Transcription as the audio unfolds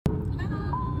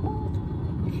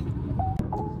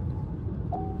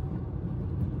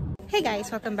Hey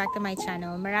guys! Welcome back to my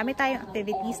channel. Marami tayong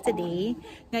activities today.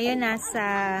 Ngayon nasa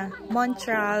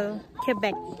Mont-Tremblant,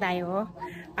 Quebec tayo.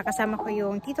 Kasama ko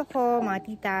yung tito ko, mga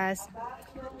titas.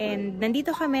 And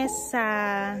nandito kami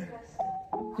sa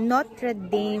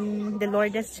Notre-Dame de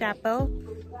Lourdes Chapel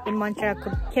in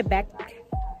Mont-Tremblant, Quebec.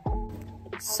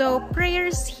 So,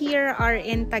 prayers here are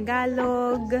in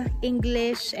Tagalog,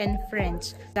 English, and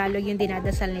French. Tagalog yung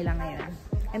dinadasal nila ngayon.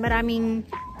 Ay maraming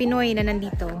Pinoy na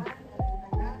nandito.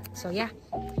 So, yeah.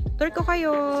 Tour ko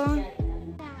kayo.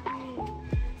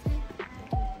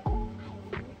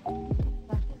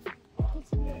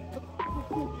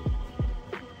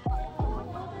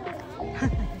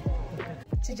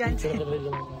 Si Johnson.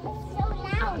 So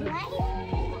loud, right?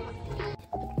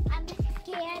 I'm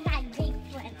scared of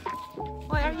Bigfoot.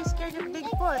 Why are you scared of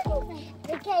Bigfoot?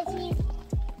 Because he's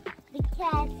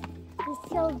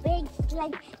so big. He's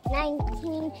like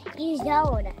 19 years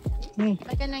old.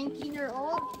 Like a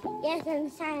 19-year-old? Yes,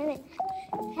 and Simon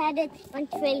had it 1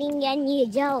 trillion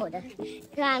years old.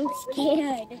 So I'm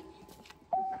scared.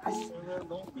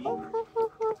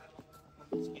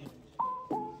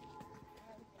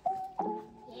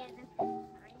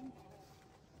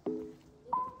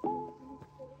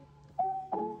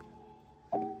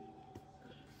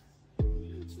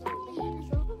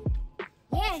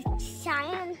 Yes,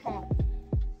 Simon.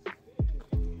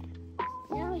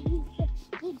 No, he's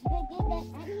bigger than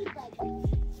anybody.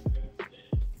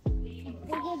 He's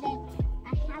bigger than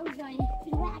a house or a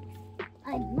T-Rex, a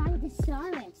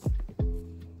Brontosaurus.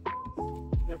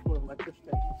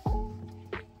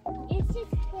 It's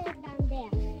just clear down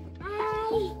there.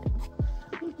 Hi!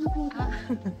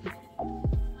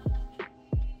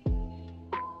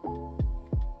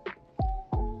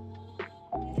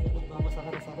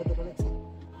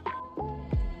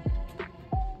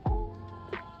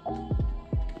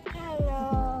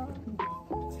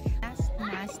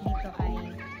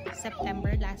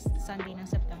 September, last Sunday ng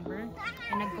September.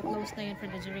 And nagpo-close na yun for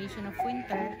the duration of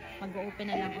winter. Mag-o-open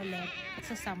na lang ulit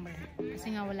sa summer.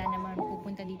 Kasi nga wala naman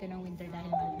pupunta dito ng winter dahil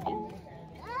malamig.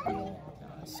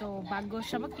 So, bago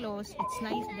siya mag-close, it's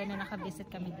nice din na naka-visit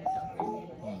kami dito.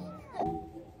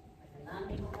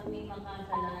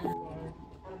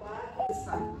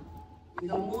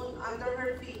 The moon under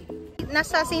her feet.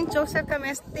 Nasa St. Joseph kami,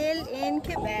 still in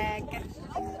Quebec.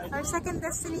 Our second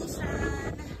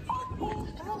destination.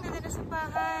 Ganda na sa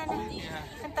bahan.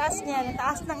 Ang taas niya. Ang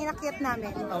taas ng inakyat namin.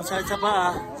 Ang sakit sa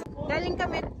paa. Galing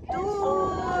kami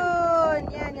doon.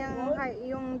 Yan,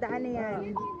 yung daan na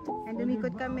yan. And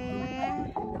dumikot kami.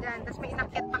 Diyan. Tapos may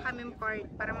inakyat pa kami part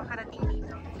para makarating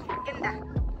dito. Ganda.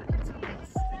 So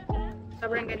nice.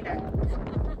 Sobrang ganda.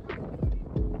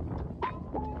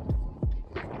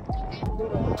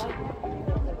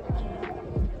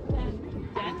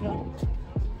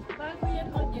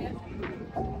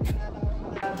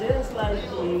 Just like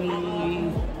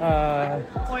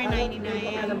 $4.99.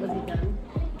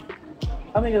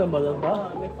 may ganun ba doon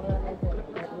ba?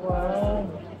 Wow.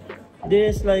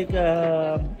 This is like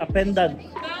a pendant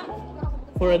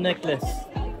for a necklace.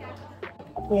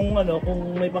 Kung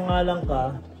may pangalan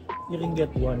ka, you can get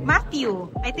one.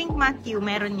 Matthew. I think Matthew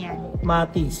meron yan.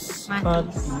 Matis.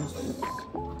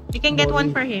 You can get one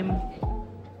for him.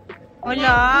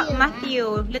 Hola,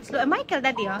 Matthew. Let's look. Michael,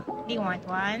 daddy, oh. Do you want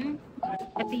one?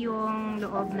 Ito yung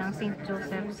loob ng St.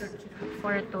 Joseph's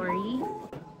Oratory.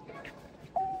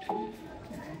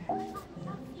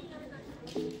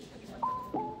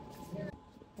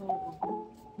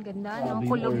 Ganda, no?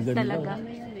 Kulog talaga.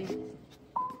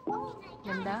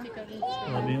 Ganda.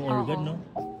 Sabi yung organ, no?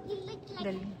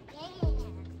 Galing.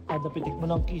 Kada pitik mo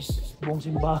ng kiss, buong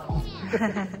simbahan.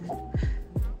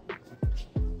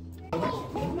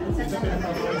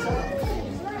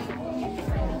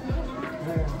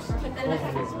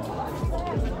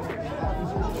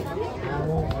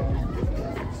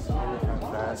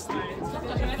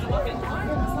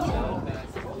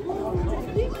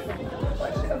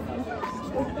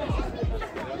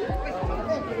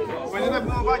 Pwede na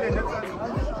bumaba dyan.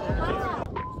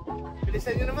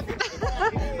 Bilisan nyo naman.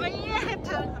 Mayet!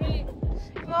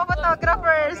 Mga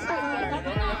photographers!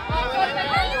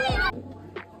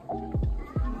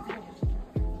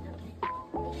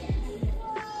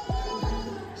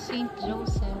 St.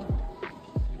 Joseph.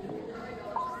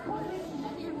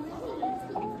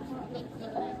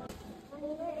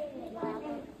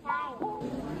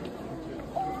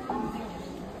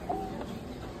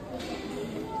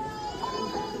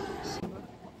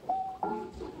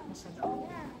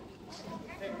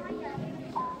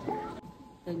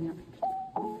 Ganyan.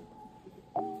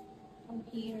 From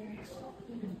here.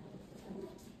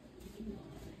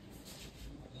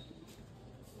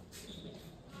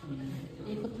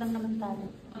 Ikot lang naman So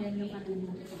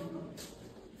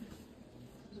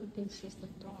this is the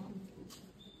tomb.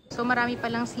 So marami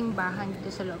palang simbahan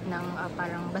dito sa loob ng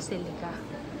parang basilica.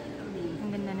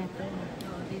 Ang ganda nito.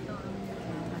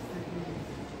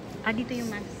 Dito yung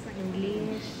mass sa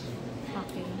English.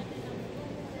 Okay.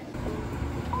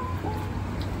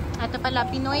 Ito pala,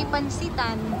 Pinoy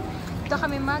Pansitan. Dito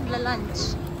kami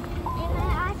magla-lunch. And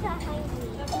I also hungry.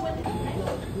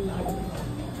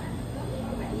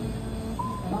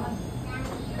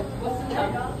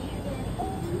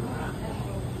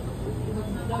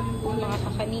 Mga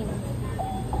kakanin.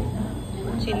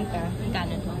 Chinta.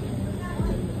 Kano to?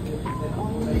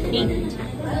 8.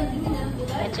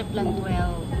 Ketchup lang 12.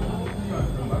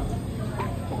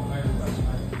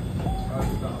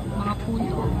 Mga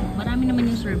puto. Marami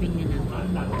naman yung serving nila.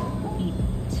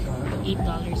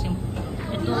 $8 yung puto.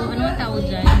 Ito, ano ang tawag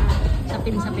dyan?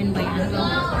 Sapin-sapin ba yan?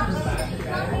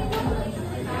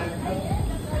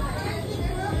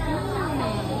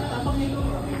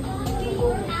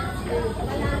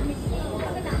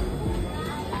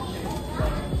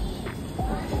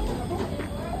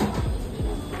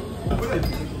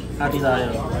 Hati tayo.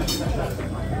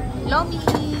 Lomi!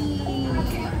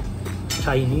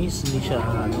 Chinese, hindi siya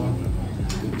ano.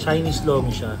 Chinese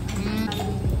lomi siya.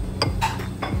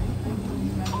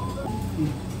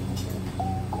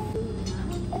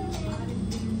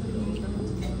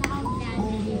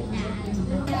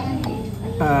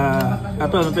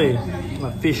 Ito ano to eh?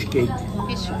 Fish cake.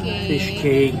 Fish cake. Fish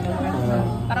cake.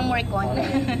 Parang morcon.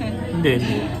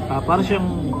 Hindi. Parang siyang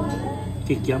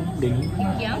kikiam. Ganyan.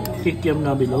 Kikiam? Kikiam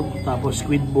na bilog. Tapos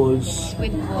squid balls.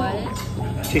 Squid balls.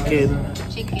 Chicken.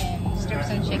 Chicken. Strips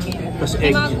and chicken. Tapos May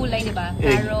egg. mga gulay, di ba?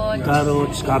 Egg. Carrots.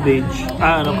 Carrots, cabbage.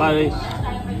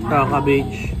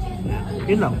 Cabbage.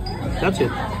 Yun lang. That's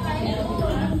it.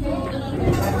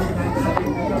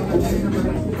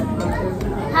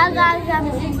 I got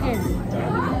some chicken.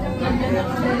 Look at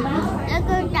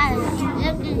that. Look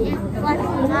at this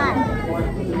fucking hot.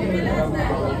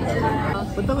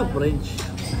 Punta ka French.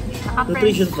 Naka-French.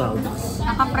 Nutrition found.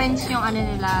 Naka-French yung ano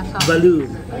nila. So, Baloo.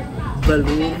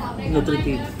 Baloo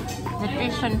nutritive.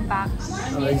 nutrition facts.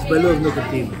 It's Baloo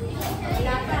nutritive.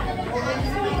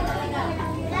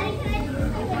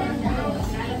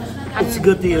 It's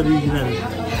good the original.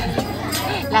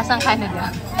 Lasang Canada.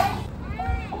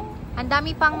 Ang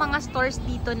dami pang mga stores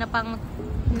dito na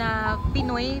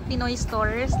Pinoy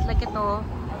stores. Like ito.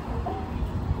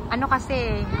 Ano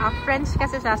kasi, French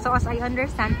kasi siya. So as I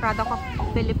understand, product of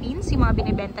Philippines, yung mga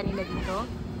binibenta nila dito.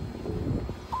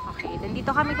 Okay, then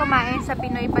dito kami kumain sa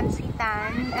Pinoy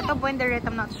Pansitan. Ito, Buenderette,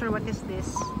 I'm not sure what is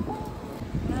this.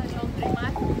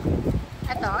 Laundromat?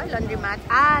 Ito, laundromat.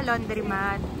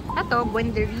 Laundromat. Ito,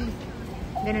 Buenderie.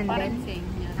 Ganun din.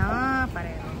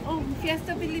 Pareho. Oh,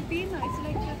 Fiesta Filipino. It's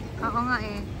like that. Oo nga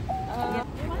eh.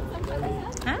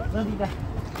 Ha? Nandito.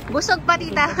 Busog pa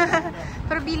tita.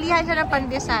 Pero bilihan siya ng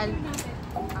pandesal.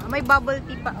 May bubble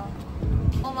tea pa oh.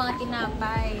 Mga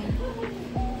tinapay.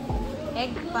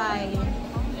 Egg pie.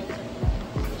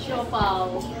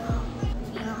 Siopaw.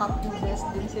 Nakapubes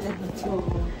din sila dito.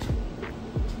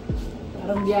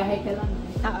 Parang biyahe ka lang.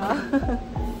 Oo.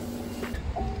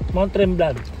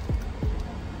 Mont-Tremblant.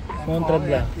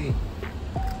 Mont-Tremblant.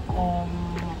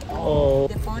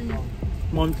 Defon.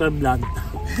 Mont-Tremblant.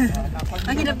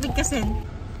 Ang hirap bigkasin.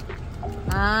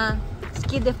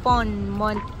 Ski de Fond,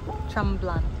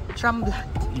 Mont-Tremblant.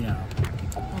 Tremblant. Yeah.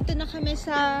 Ito na kami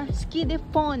sa Ski de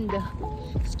Fond.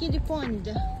 Ski de Fond.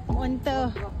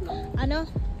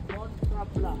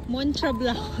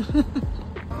 Mont-Tremblant.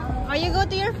 Oh, you go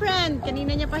to your friend.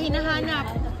 Kanina niya pa hinahanap.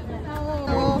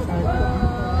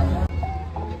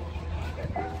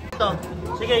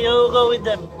 Sige, you go with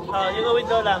them. You go with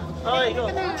Lola. Okay,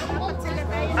 go.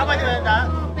 Tama nyo na ta?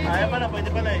 Ayaw pa na, pwede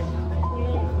pa na eh.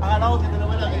 Akala ko dito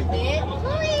naman lang eh.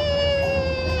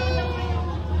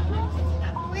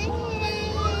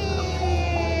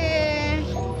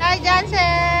 Hi,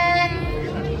 Johnson!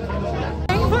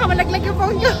 Ay, baka malaglag yung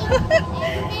phone nyo.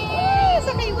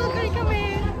 Sa cable car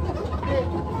kami.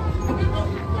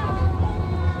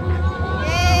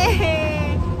 Yay!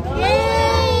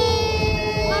 Yay!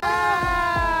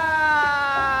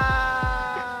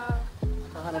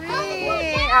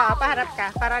 Paharap ka.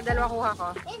 Para dalawa kuha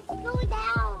ko. Let's go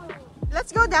down. Let's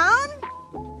go down?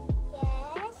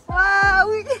 Yes. Wow!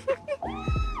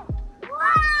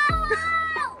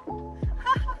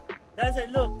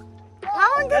 Johnson, look. Wow,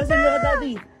 ang ganda! Johnson, look at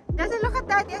daddy. Johnson, look at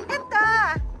daddy. Ang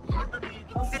ganda!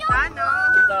 Ang ganda, no?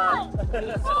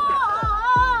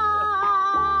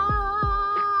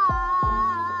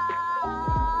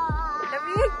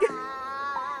 Lamig!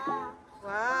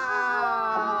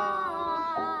 Wow!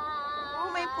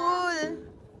 Oh, may pool!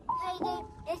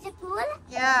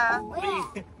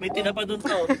 May tinapa doon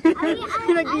sa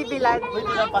Nagbibilan. May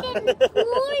tinapa.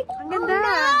 Ang ganda.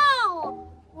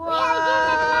 We are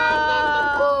gonna land in the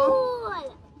pool.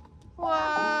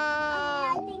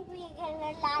 Wow. I think we're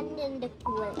gonna land in the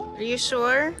pool. Are you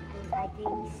sure? I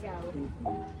think so.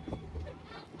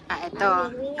 Ito.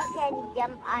 And we can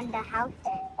jump on the house.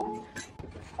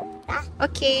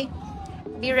 Okay.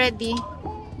 Be ready.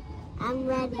 I'm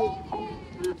ready.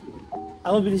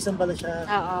 Mabilisan pala siya.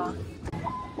 Oo.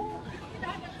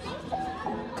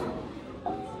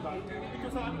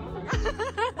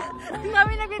 Ang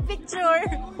dami nagpipicture.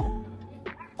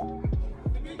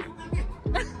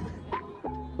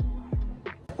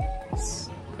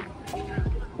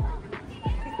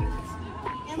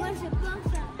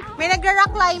 May nagra-rock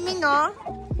climbing, oh.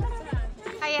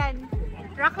 Ayan.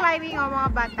 Rock climbing, oh, mga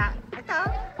bata. Ito.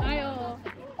 Ay, oo.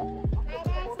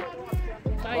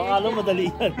 Akala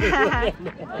madali yan.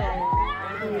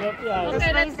 Hirap yan. Tapos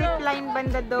may zipline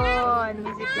banda doon.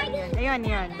 May zipline yun. Ayun,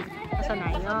 yun. Asa na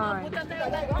yun.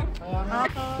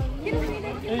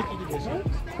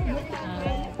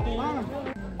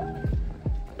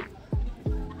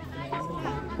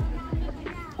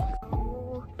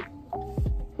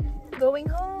 Going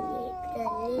home.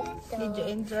 Did you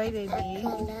enjoy, baby?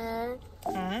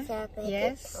 Huh?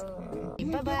 Yes?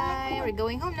 Bye-bye. We're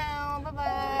going home now.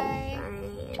 Bye-bye.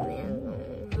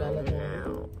 Bye-bye.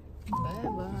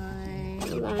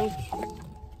 Bye.